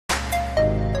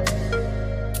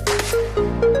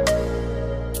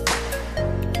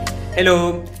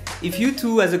Hello. If you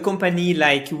too, as a company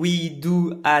like we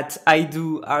do at I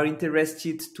do, are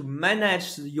interested to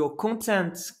manage your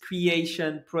content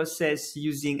creation process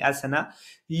using Asana,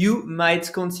 you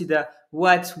might consider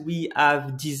what we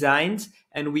have designed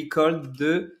and we call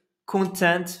the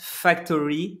Content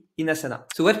Factory in Asana.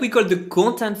 So what we call the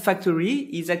Content Factory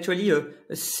is actually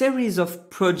a series of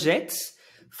projects.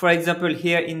 For example,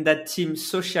 here in that team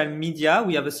social media,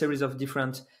 we have a series of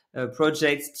different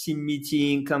projects, team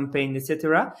meeting, campaign,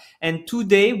 etc. And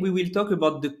today we will talk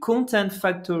about the Content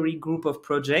Factory group of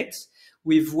projects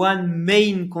with one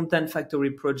main Content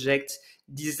Factory project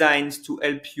designed to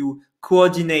help you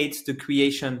coordinate the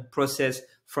creation process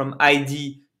from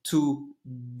ID to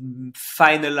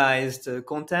finalized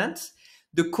content.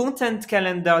 The content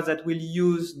calendar that will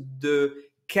use the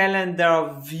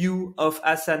calendar view of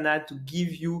Asana to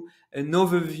give you an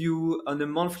overview on a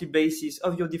monthly basis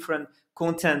of your different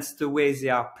contents the way they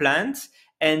are planned.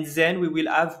 And then we will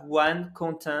have one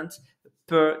content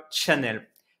per channel.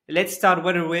 Let's start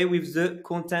right away with the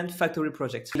Content Factory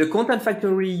project. In the Content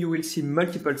Factory, you will see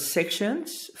multiple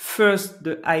sections. First,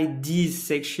 the IDs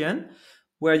section,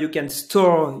 where you can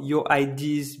store your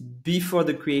IDs before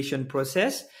the creation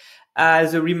process.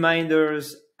 As a reminder,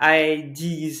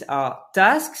 IDs are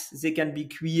tasks. They can be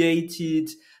created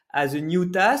as a new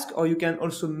task, or you can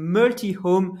also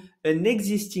multi-home an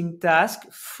existing task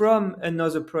from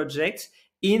another project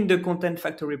in the Content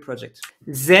Factory project.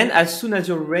 Then, as soon as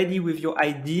you're ready with your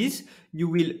IDs, you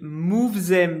will move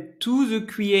them to the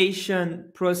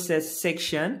creation process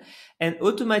section, and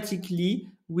automatically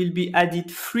will be added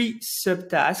 3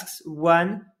 subtasks,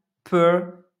 1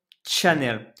 per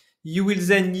channel. You will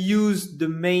then use the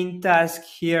main task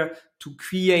here to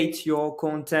create your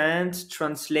content,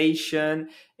 translation,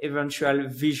 eventual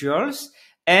visuals.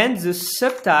 And the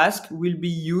subtask will be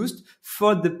used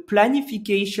for the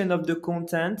planification of the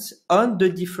content on the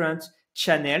different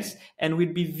channels and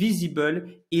will be visible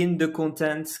in the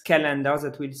content calendar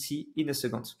that we'll see in a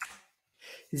second.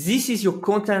 This is your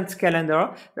content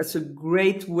calendar. That's a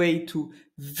great way to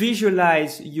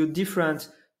visualize your different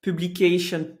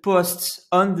publication posts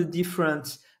on the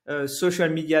different social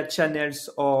media channels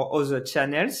or other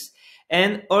channels,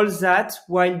 and all that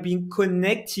while being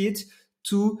connected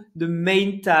to the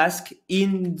main task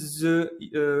in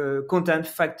the Content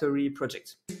Factory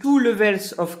project. 2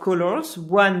 levels of colors,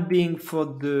 one being for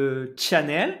the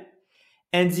channel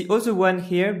and the other one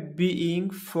here being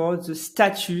for the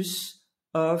status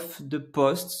of the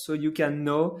post. So you can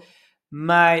know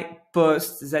my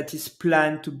post that is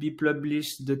planned to be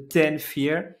published the 10th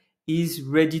here is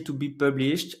ready to be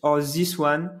published, or this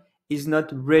one is not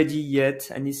ready yet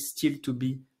and is still to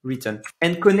be written.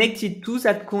 And connected to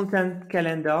that content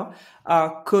calendar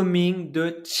are coming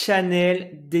the channel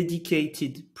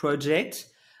dedicated project.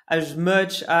 As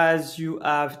much as you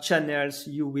have channels,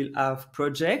 you will have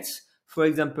projects. For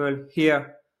example,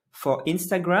 here for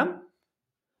Instagram,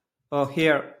 or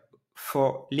here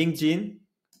for LinkedIn,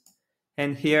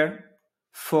 and here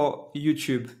for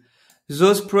YouTube.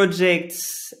 Those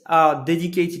projects are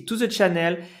dedicated to the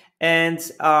channel and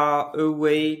are a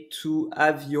way to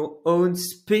have your own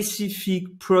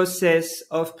specific process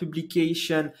of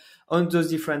publication on those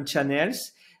different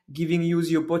channels, giving you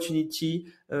the opportunity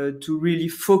to really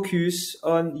focus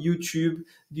on YouTube.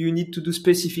 Do you need to do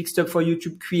specific stuff for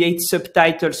YouTube? Create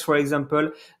subtitles, for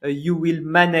example. You will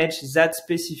manage that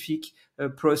specific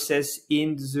process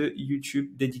in the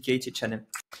YouTube dedicated channel.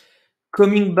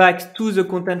 Coming back to the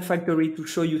Content Factory to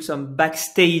show you some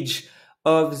backstage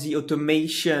of the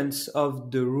automations of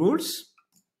the rules.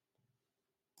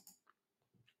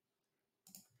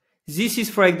 This is,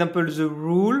 for example, the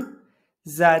rule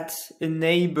that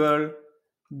enable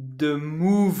the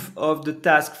move of the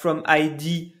task from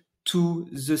ID to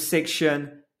the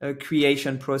section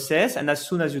creation process. And as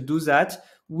soon as you do that,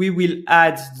 we will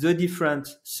add the different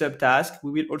subtasks.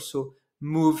 We will also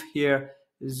move here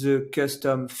the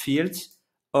custom fields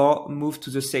or move to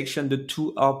the section. The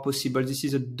 2 are possible. This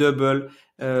is a double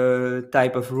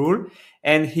type of rule.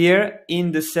 And here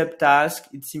in the subtask,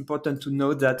 it's important to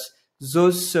know that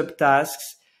those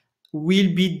subtasks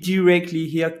will be directly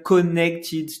here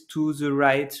connected to the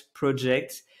right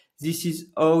project. This is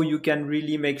how you can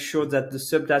really make sure that the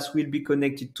subtask will be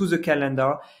connected to the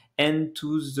calendar and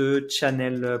to the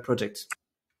channel project.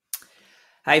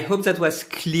 I hope that was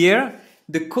clear.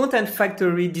 The Content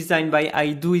Factory designed by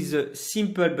I do is a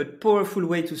simple but powerful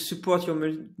way to support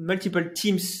your multiple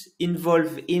teams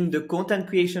involved in the content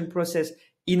creation process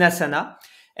in Asana,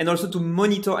 and also to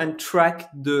monitor and track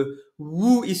the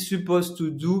who is supposed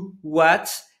to do what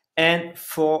and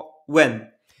for when.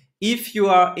 If you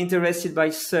are interested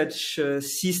by such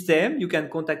system, you can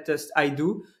contact us, I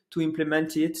do, to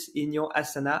implement it in your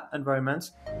Asana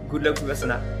environment. Good luck with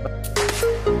Asana.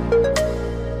 Bye.